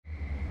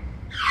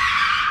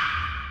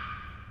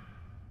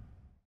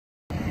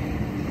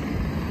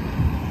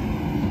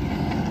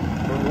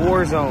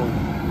war zone.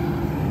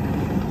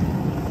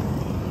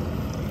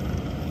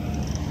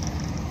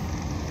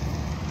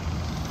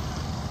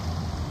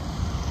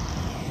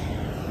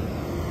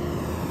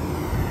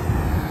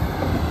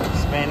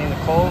 Expanding the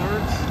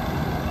culverts.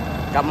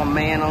 Got my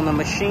man on the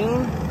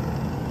machine.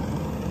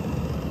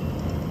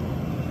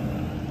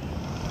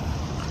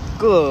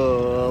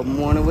 Good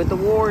morning with the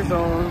war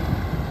zone.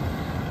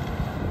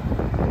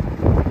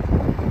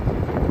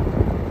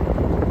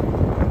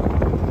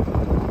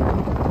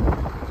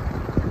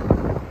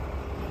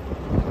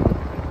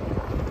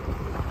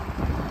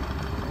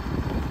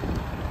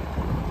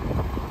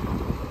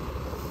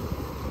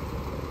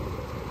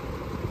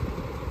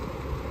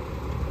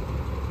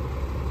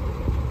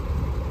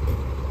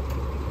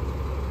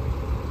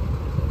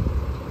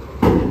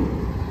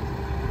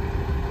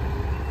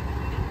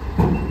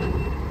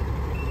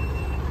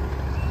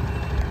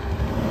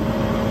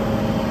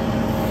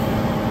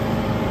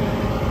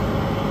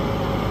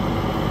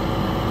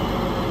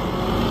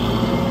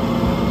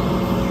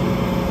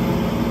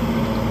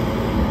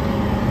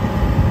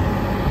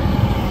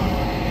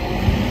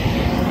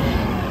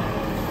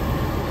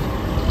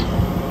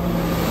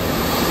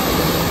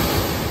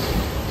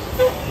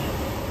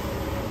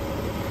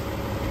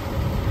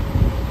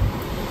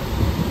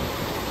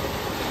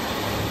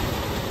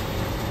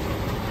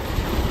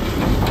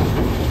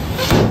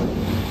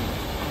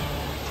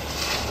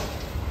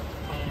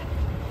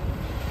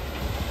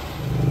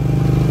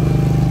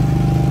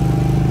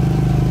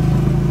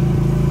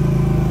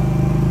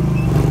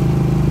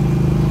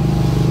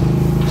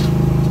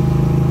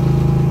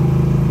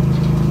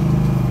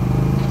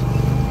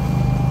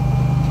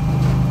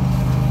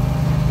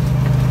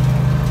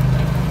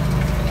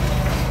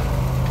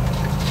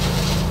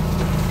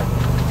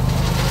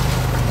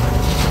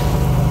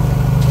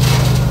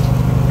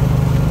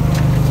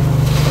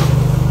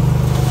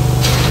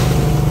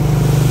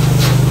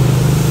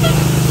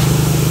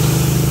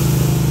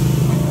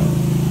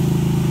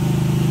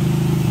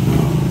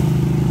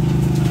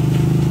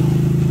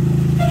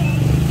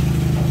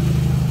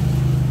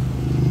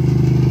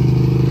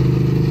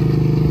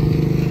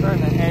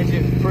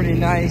 Pretty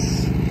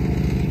nice.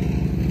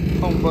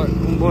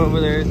 Homeboy over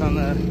there is on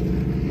the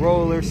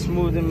roller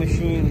smoothing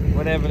machine,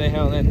 whatever the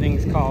hell that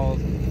thing's called.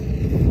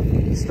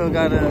 Still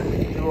gotta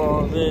do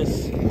all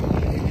this. You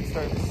can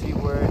start to see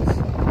where it's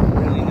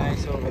really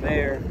nice over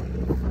there.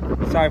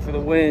 Sorry for the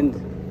wind,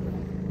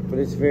 but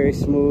it's very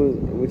smooth,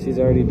 which he's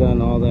already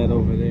done all that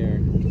over there.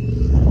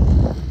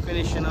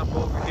 Finishing up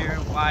over here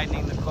and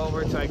widening the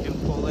culvert so I can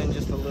pull in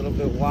just a little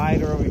bit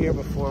wider over here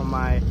before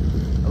my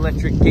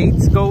electric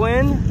gates go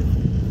in.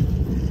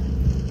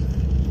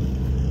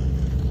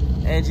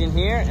 Edge in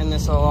here, and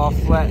this will all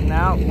flatten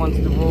out once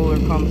the roller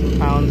comes and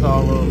pounds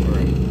all over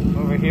it.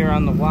 Over here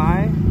on the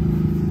Y,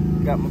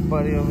 got my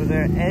buddy over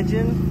there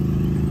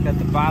edging. Got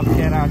the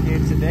Bobcat out here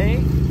today.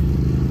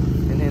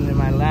 And then in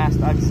my last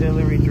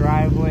auxiliary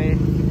driveway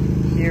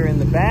here in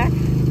the back,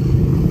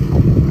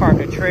 park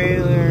a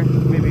trailer,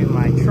 maybe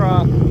my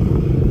truck,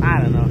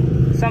 I don't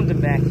know, something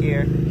back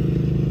here.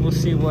 We'll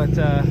see what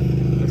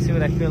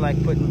I feel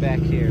like putting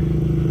back here.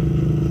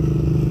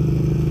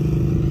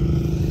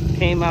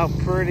 Came out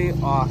pretty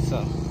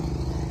awesome.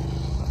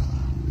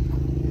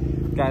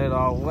 Got it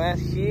all wet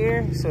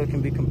here so it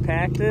can be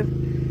compacted,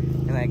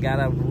 and I got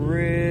up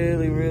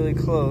really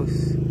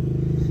close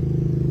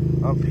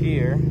up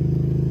here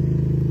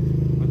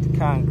with the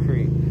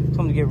concrete.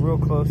 Told him to get real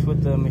close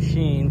with the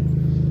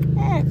machine.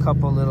 A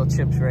couple little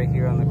chips right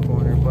here on the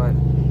corner, but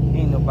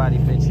ain't nobody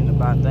bitching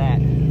about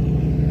that.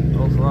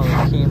 Overall,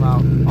 it came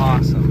out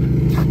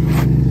awesome.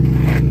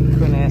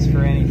 Couldn't ask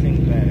for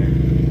anything better.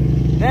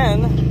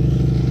 Then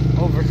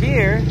over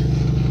here,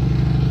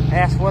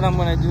 ask what I'm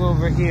gonna do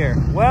over here.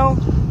 Well,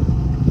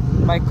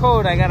 by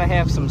code, I gotta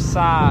have some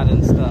sod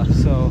and stuff,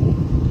 so,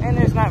 and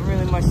there's not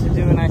really much to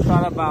do, and I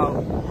thought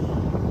about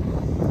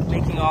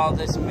making all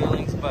this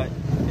millings, but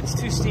it's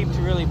too steep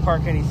to really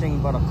park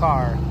anything but a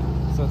car,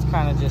 so it's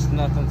kind of just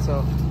nothing.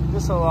 So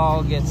this will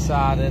all get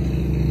sodded,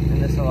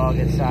 and this will all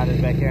get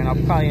sodded back here, and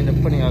I'll probably end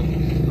up putting a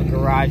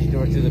garage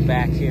door to the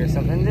back here or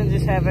something, and then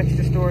just have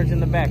extra storage in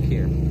the back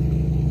here.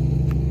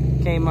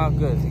 Came out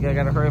good. I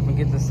gotta hurry up and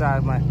get this side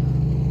of my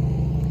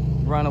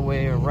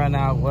runaway or run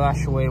out,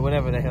 wash away,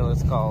 whatever the hell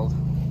it's called,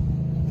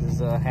 is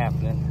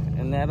happening.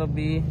 And that'll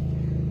be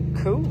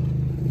cool.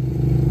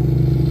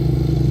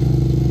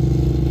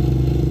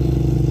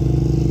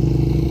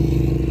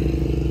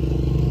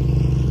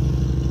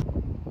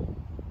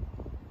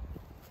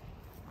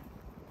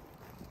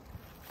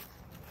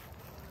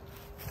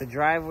 The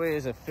driveway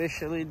is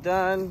officially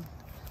done.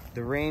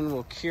 The rain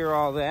will cure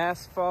all the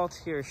asphalt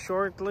here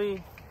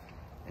shortly,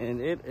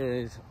 and it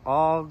is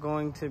all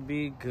going to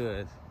be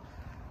good.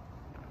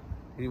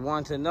 If you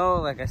want to know,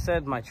 like I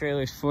said, my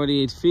trailer is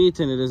 48 feet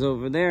and it is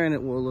over there, and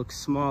it will look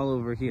small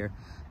over here.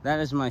 That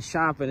is my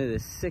shop, and it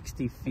is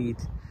 60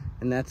 feet,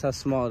 and that's how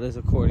small it is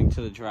according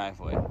to the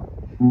driveway.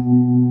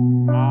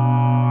 Oh,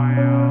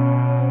 yeah.